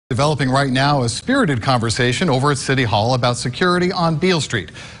Developing right now a spirited conversation over at City Hall about security on Beale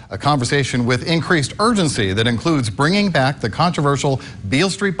Street. A conversation with increased urgency that includes bringing back the controversial Beale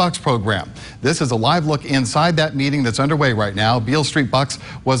Street Bucks program. This is a live look inside that meeting that's underway right now. Beale Street Bucks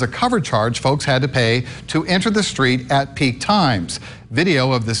was a cover charge folks had to pay to enter the street at peak times.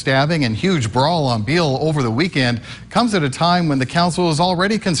 Video of the stabbing and huge brawl on Beale over the weekend comes at a time when the council is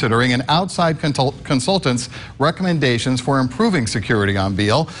already considering an outside consultant's recommendations for improving security on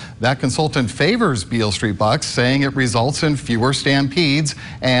Beale. That consultant favors Beale Street Bucks, saying it results in fewer stampedes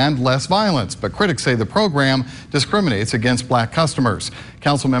and less violence. But critics say the program discriminates against black customers.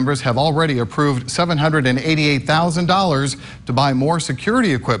 Council members have already approved $788,000 to buy more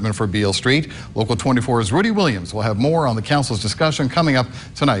security equipment for Beale Street. Local 24's Rudy Williams will have more on the council's discussion coming up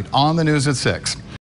tonight on the news at 6.